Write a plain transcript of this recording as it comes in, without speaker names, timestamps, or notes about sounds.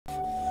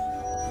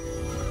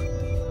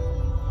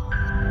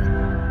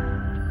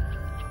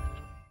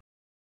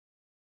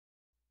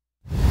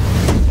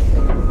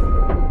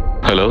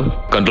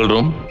Control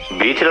room.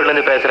 Beach ரோட்ல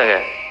இருந்து பேசுறேங்க.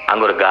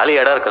 அங்க ஒரு காலி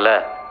இடம் இருக்குல்ல,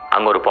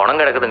 அங்க ஒரு பணம்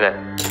கிடக்குதுங்க.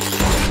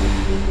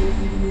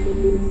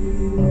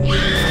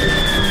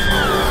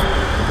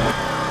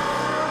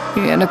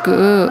 எனக்கு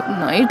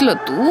நைட்ல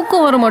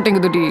தூக்கம் வர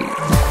மாட்டேங்குதுடி.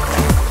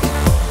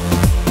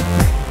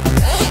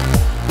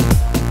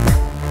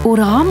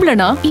 ஒரு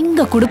ஆம்பளனா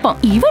இங்க கொடுப்பான்,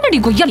 இவனடி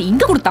கொய்யால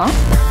இங்க கொடுத்தான்.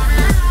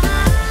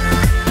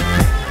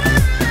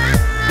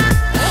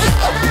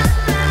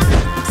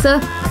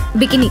 சார்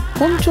பிகினி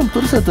கொஞ்சம்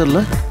பெருசா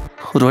தெரியல,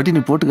 ஒரு வாட்டி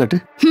நீ போட்டு காட்டு.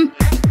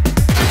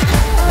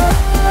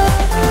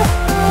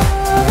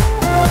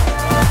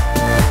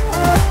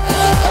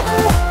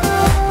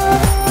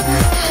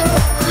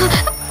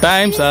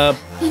 டைம்ஸ் அப்.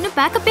 இன்னும்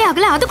பேக்கப்பே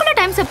ஆகல, அதுக்குள்ள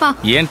டைம்ஸ் அப்பா.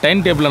 ஏன்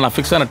டைம் டேபிள்ல நான்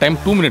ஃபிக்ஸ் ஆன டைம்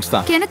 2 மினிட்ஸ்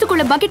தான்.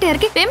 கிணத்துக்குள்ள பக்கெட்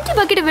இறக்கி எம்டி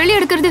பக்கெட் வெளிய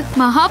எடுக்கிறது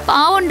மகா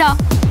பாவம்டா.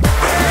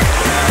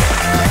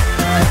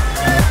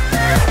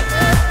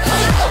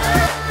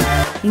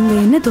 இங்க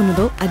என்ன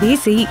தோணுதோ அதே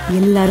செய்.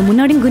 எல்லாரும்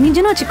முன்னாடியும்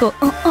குனிஞ்சனா வச்சுக்கோ.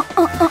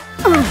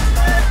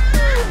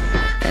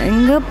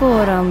 எங்க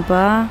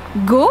போறான்பா?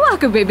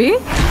 கோவாக்கு பேபி.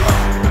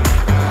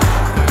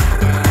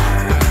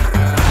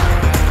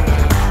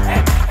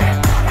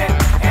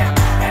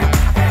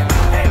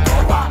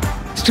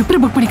 ஸ்ட்ரிப்பர்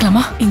புக்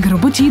பண்ணிக்கலாமா? இங்க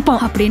ரொம்ப சீப்பா.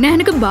 அப்படின்னா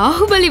எனக்கு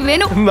பாகுபலி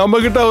வேணும்.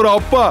 நம்ம கிட்ட ஒரு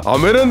அப்பா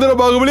அமரேந்திர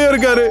பாகுபலியா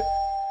இருக்காரு.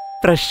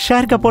 ஃப்ரெஷ்ஷா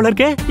இருக்க போல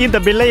இருக்கே. இந்த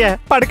பிள்ளைய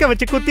படுக்க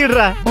வச்சு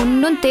குத்திடுறா.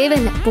 ஒன்னும்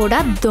தேவையில்லை,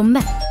 போடா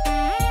தொம்ப.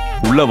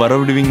 உள்ள வர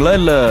விடுவீங்களா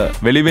இல்ல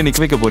வெளியே நிக்க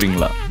வைக்க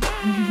போறீங்களா?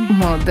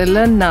 முதல்ல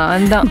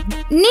நான் தான்.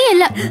 நீ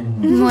இல்ல,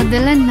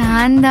 முதல்ல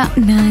நான் தான்.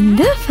 நான்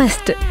தான்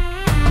ஃபர்ஸ்ட்.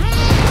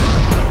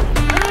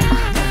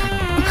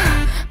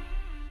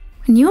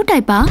 நியூ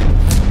டைப்பா?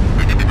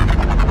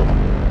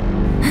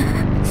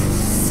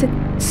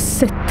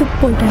 செத்து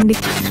போட்டாண்டி.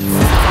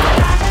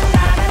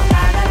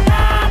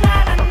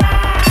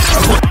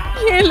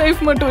 என்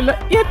லைஃப் மட்டும் இல்ல,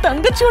 என்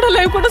தங்கச்சியோட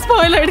லைஃப் கூட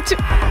ஸ்பாயில் ஆயிடுச்சு.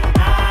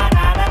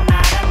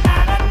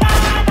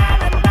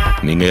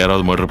 நீங்க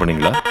யாராவது மர்டர்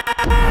பண்ணீங்களா?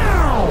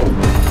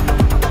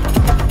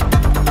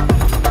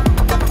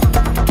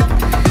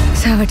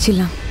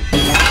 சாவடிச்சிடலாம்.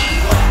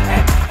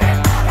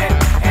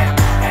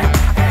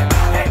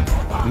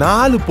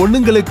 4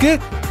 பொண்ணுங்களுக்கு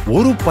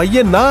ஒரு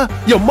பையன்னா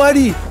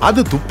எம்மாடி,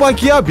 அது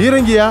துப்பாக்கியா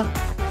பீரங்கியா?